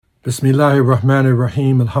Bismillahir Rahmanir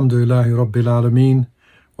Rahim. Alhamdulillahi Rabbil Alameen.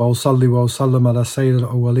 Wa usalli wa usallam ala Sayyid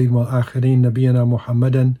al-awwaleen wal akhirin Nabiyyina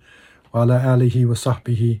Muhammadan wa ala alihi wa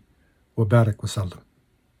sahbihi wa barak wa sallam.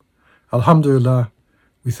 Alhamdulillah,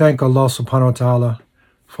 we thank Allah subhanahu wa ta'ala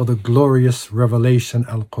for the glorious revelation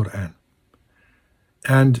Al-Quran.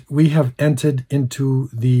 And we have entered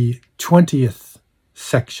into the 20th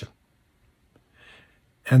section.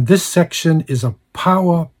 And this section is a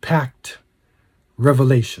power-packed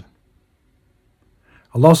revelation.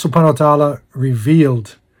 Allah subhanahu wa ta'ala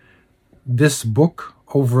revealed this book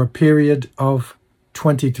over a period of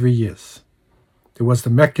 23 years. There was the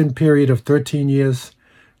Meccan period of 13 years,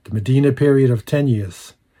 the Medina period of 10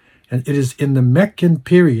 years. And it is in the Meccan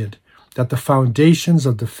period that the foundations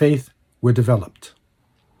of the faith were developed.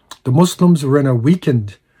 The Muslims were in a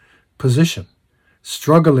weakened position,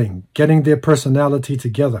 struggling, getting their personality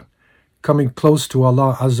together, coming close to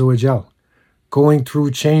Allah Azza wa Jal, going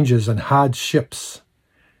through changes and hardships.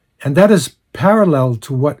 And that is parallel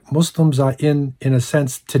to what Muslims are in a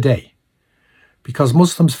sense, today. Because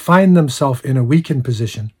Muslims find themselves in a weakened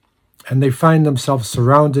position, and they find themselves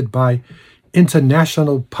surrounded by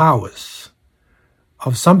international powers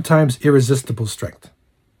of sometimes irresistible strength.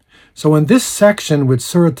 So in this section with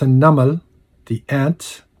Surah An-Naml, the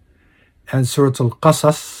ant, and Surah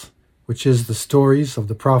Al-Qasas, which is the stories of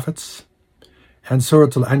the prophets, and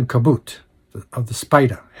Surah Al-Ankabut, of the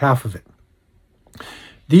spider, half of it.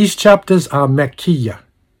 These chapters are Mekkiyah,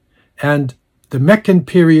 and the Meccan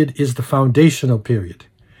period is the foundational period.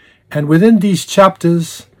 And within these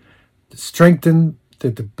chapters, to strengthen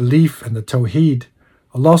the belief and the Tawheed,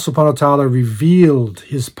 Allah subhanahu wa ta'ala revealed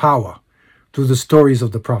His power through the stories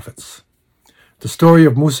of the prophets. The story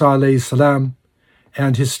of Musa alayhi salam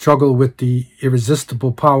and his struggle with the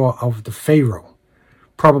irresistible power of the Pharaoh,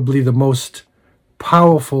 probably the most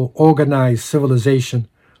powerful, organized civilization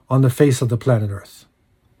on the face of the planet Earth.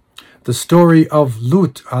 The story of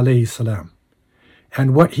Lut alayhi salam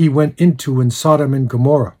and what he went into in Sodom and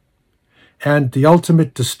Gomorrah, and the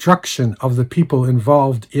ultimate destruction of the people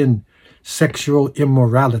involved in sexual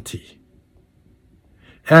immorality.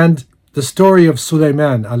 And the story of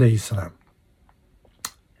Sulaiman alayhi salam.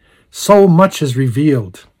 So much is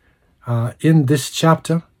revealed in this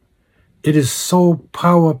chapter. It is so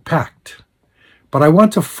power-packed. But I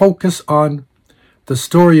want to focus on the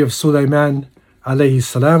story of Sulaiman alayhi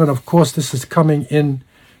salam. And of course, this is coming in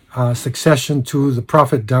succession to the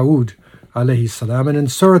Prophet Dawood alayhi salam. And in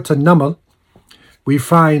Surah An-Naml, we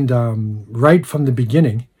find right from the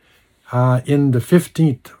beginning, in the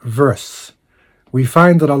 15th verse, we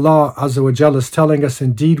find that Allah Azza wa Jalla is telling us,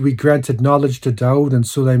 indeed, we granted knowledge to Dawood and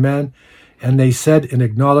Sulaiman, and they said in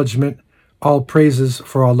acknowledgement, all praises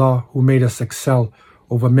for Allah who made us excel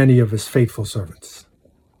over many of His faithful servants.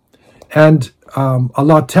 And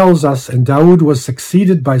Allah tells us, and Dawood was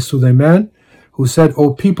succeeded by Sulaiman, who said,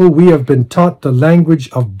 O people, we have been taught the language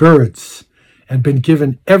of birds and been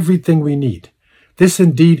given everything we need. This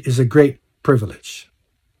indeed is a great privilege.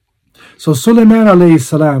 So Sulaiman alayhi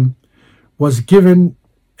salam was given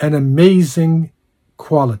an amazing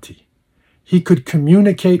quality. He could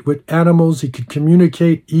communicate with animals. He could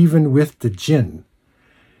communicate even with the jinn.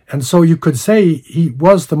 And so you could say he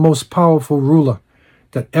was the most powerful ruler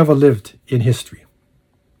that ever lived in history.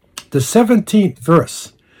 The 17th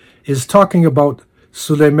verse is talking about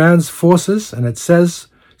Sulaiman's forces, and it says,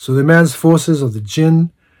 Sulaiman's forces of the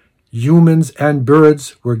jinn, humans, and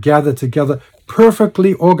birds were gathered together,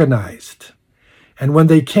 perfectly organized. And when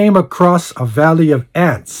they came across a valley of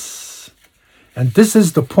ants, and this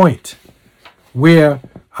is the point where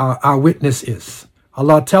our witness is.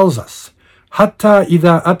 Allah tells us, Hatta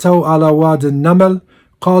idha ataw ala wad al-namal,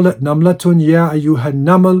 qalat namlatun ya ayyuha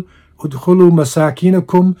namal, udkhulu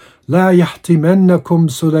masakinakum, la yahtimannakum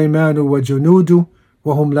Sulaymanu wa junudu,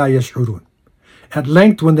 wa hum la yash'urun. At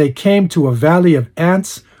length, when they came to a valley of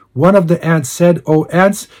ants, one of the ants said, O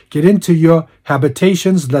ants, get into your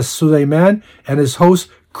habitations, lest Sulaiman and his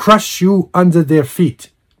hosts crush you under their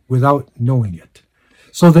feet without knowing it.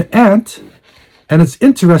 So the ant, and it's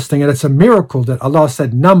interesting, and it's a miracle that Allah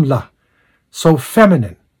said namla, so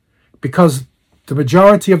feminine, because the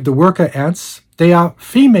majority of the worker ants, they are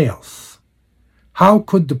females. How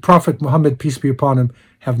could the Prophet Muhammad, peace be upon him,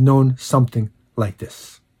 have known something like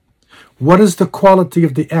this? What is the quality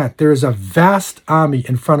of the ant? There is a vast army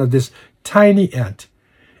in front of this tiny ant.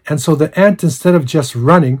 And so the ant, instead of just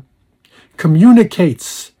running,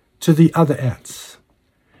 communicates to the other ants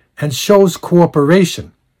and shows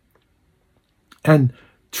cooperation and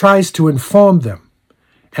tries to inform them.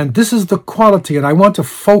 And this is the quality, and I want to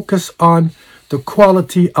focus on the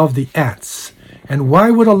quality of the ants. And why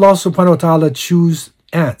would Allah subhanahu wa ta'ala choose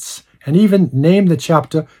ants, and even name the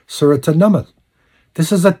chapter Surat An-Naml.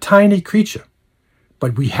 This is a tiny creature,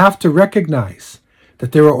 but we have to recognize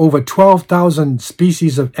that there are over 12,000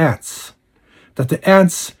 species of ants, that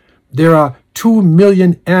there are 2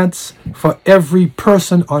 million ants for every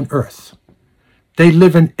person on Earth. They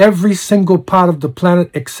live in every single part of the planet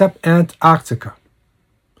except Antarctica.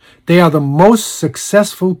 They are the most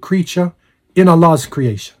successful creature in Allah's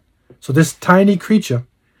creation. So this tiny creature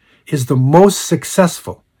is the most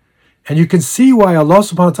successful. And you can see why Allah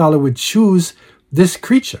subhanahu wa ta'ala would choose this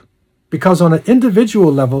creature. Because on an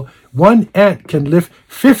individual level, one ant can lift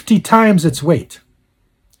 50 times its weight.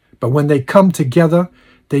 But when they come together,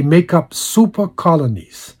 they make up super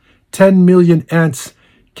colonies. 10 million ants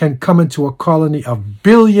can come into a colony of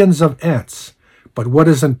billions of ants. But what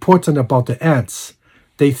is important about the ants?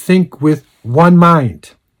 They think with one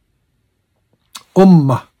mind.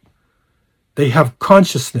 Ummah. They have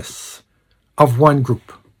consciousness of one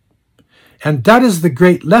group. And that is the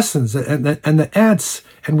great lessons. And the ants,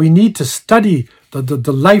 and we need to study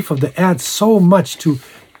the life of the ants so much to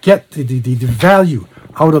get the value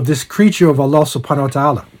out of this creature of Allah subhanahu wa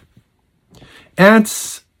ta'ala.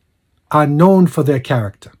 Ants are known for their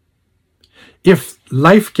character. If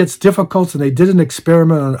life gets difficult, and they did an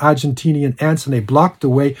experiment on Argentinian ants and they blocked the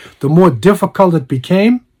way, the more difficult it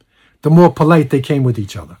became, the more polite they came with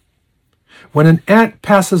each other. When an ant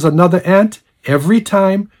passes another ant, every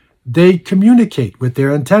time they communicate with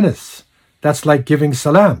their antennas. That's like giving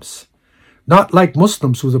salams. Not like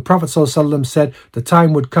Muslims, who the Prophet ﷺ said the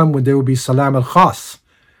time would come when there would be salam al-khas,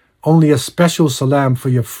 only a special salam for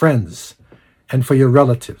your friends and for your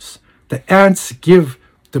relatives. The ants give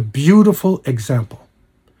the beautiful example.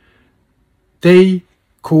 They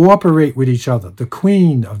cooperate with each other, the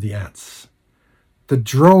queen of the ants. The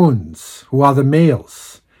drones, who are the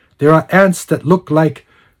males. There are ants that look like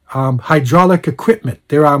hydraulic equipment.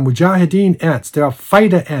 There are mujahideen ants. There are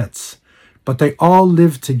fighter ants. But they all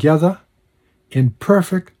live together in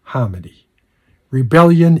perfect harmony.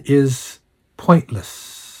 Rebellion is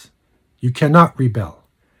pointless. You cannot rebel.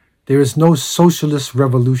 There is no socialist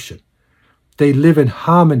revolution. They live in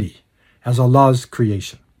harmony as Allah's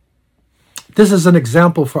creation. This is an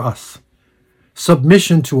example for us.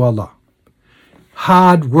 Submission to Allah.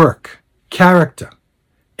 Hard work, character,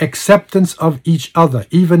 acceptance of each other,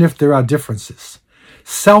 even if there are differences.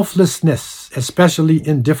 Selflessness, especially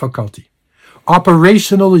in difficulty.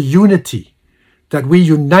 Operational unity, that we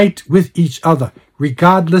unite with each other,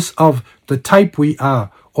 regardless of the type we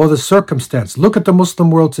are or the circumstance. Look at the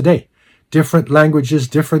Muslim world today. Different languages,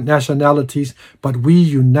 different nationalities, but we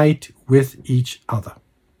unite with each other.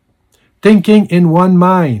 Thinking in one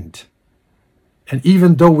mind. And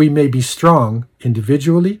even though we may be strong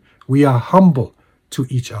individually, we are humble to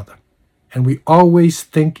each other. And we always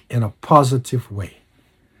think in a positive way.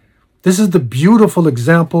 This is the beautiful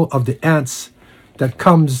example of the ants that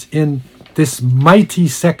comes in this mighty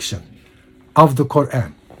section of the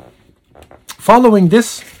Quran. Following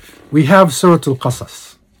this, we have Surah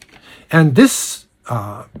Al-Qasas. And this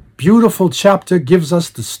beautiful chapter gives us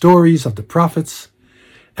the stories of the prophets,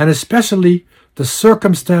 and especially the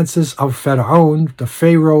circumstances of Pharaoh, the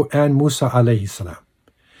Pharaoh, and Musa alayhi salam.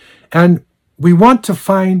 And we want to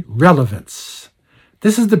find relevance.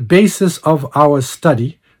 This is the basis of our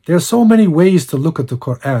study. There are so many ways to look at the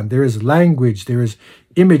Quran. There is language, there is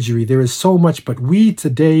imagery, there is so much, but we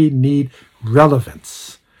today need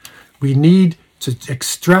relevance. We need to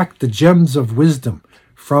extract the gems of wisdom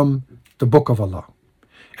from the Book of Allah.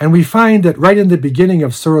 And we find that right in the beginning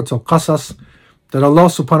of Surah Al-Qasas, that Allah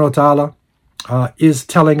subhanahu wa ta'ala is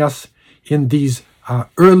telling us in these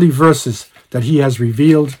early verses that He has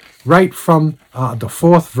revealed. Right from the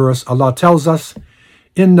 4th verse, Allah tells us,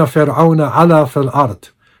 Inna fir'auna ala fil ard,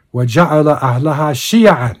 wa ja'ala ahlaha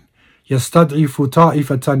shi'an, yastad'ifu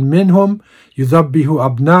ta'ifatan minhum, yudhabbihu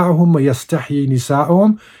abna'ahum wa yastahyi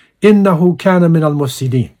nisa'ahum, innahu kana min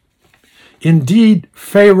al-mufsidin. Indeed,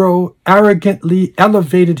 Pharaoh arrogantly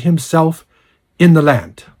elevated himself in the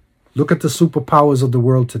land. Look at the superpowers of the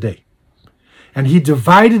world today. And he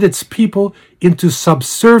divided its people into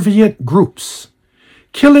subservient groups,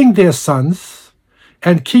 killing their sons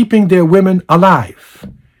and keeping their women alive.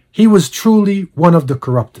 He was truly one of the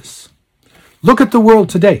corruptors. Look at the world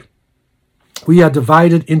today. We are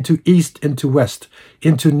divided into east, into west,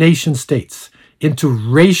 into nation states, into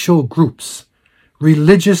racial groups,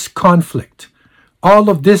 religious conflict. All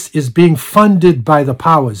of this is being funded by the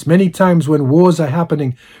powers. Many times when wars are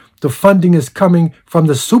happening, the funding is coming from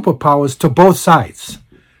the superpowers to both sides,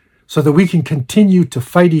 so that we can continue to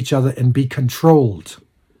fight each other and be controlled.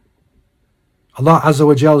 Allah Azza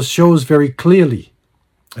wa Jal shows very clearly,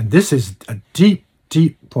 and this is a deep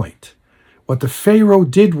deep point. What the Pharaoh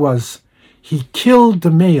did was he killed the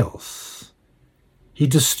males. He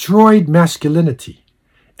destroyed masculinity,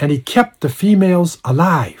 and he kept the females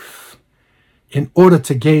alive in order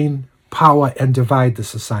to gain power and divide the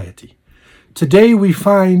society. Today we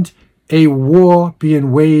find a war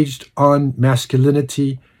being waged on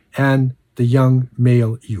masculinity and the young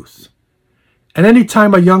male youth. And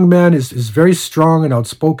anytime a young man is very strong and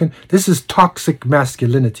outspoken, this is toxic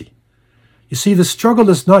masculinity. You see, the struggle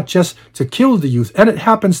is not just to kill the youth, and it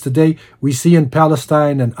happens today. We see in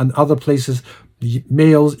Palestine and other places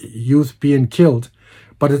males, youth being killed,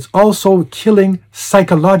 but it's also killing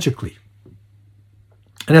psychologically.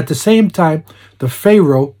 And at the same time, the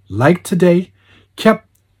Pharaoh, like today, kept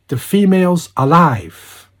the females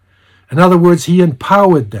alive. In other words, he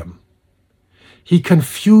empowered them. He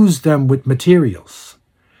confused them with materials.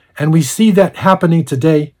 And we see that happening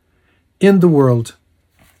today in the world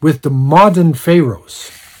with the modern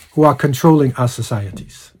pharaohs who are controlling our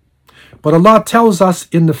societies. But Allah tells us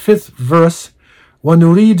in the 5th verse,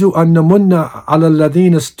 وَنُرِيدُ أَن نَمُنَّ عَلَى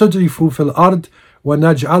الَّذِينَ اسْتُضْعِفُوا فِي الْأَرْضِ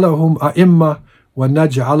وَنَجْعَلَهُمْ أَئِمَّةً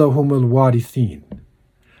وَنَجْعَلَهُمُ الْوَارِثِينَ.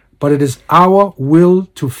 But it is our will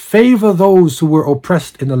to favor those who were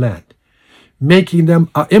oppressed in the land, making them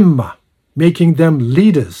a'imma, making them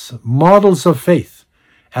leaders, models of faith,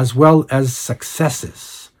 as well as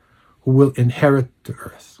successes who will inherit the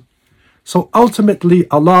earth. So ultimately,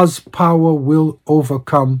 Allah's power will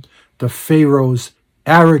overcome the Pharaoh's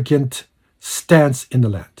arrogant stance in the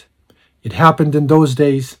land. It happened in those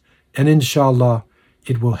days, and inshallah,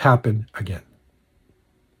 it will happen again.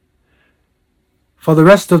 For the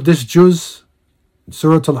rest of this juz,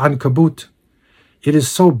 Surah Al-Ankabut, it is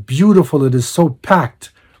so beautiful, it is so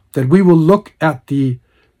packed, that we will look at the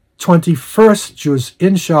 21st juz,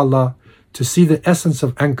 inshallah, to see the essence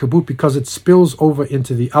of Ankabut, because it spills over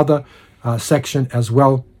into the other section as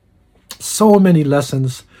well. So many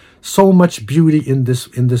lessons, so much beauty in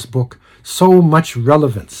this book, so much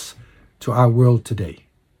relevance to our world today.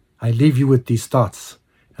 I leave you with these thoughts,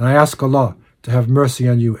 and I ask Allah to have mercy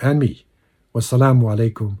on you and me. Wassalamu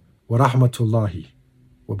alaikum wa rahmatullahi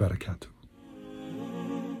wa barakatuh.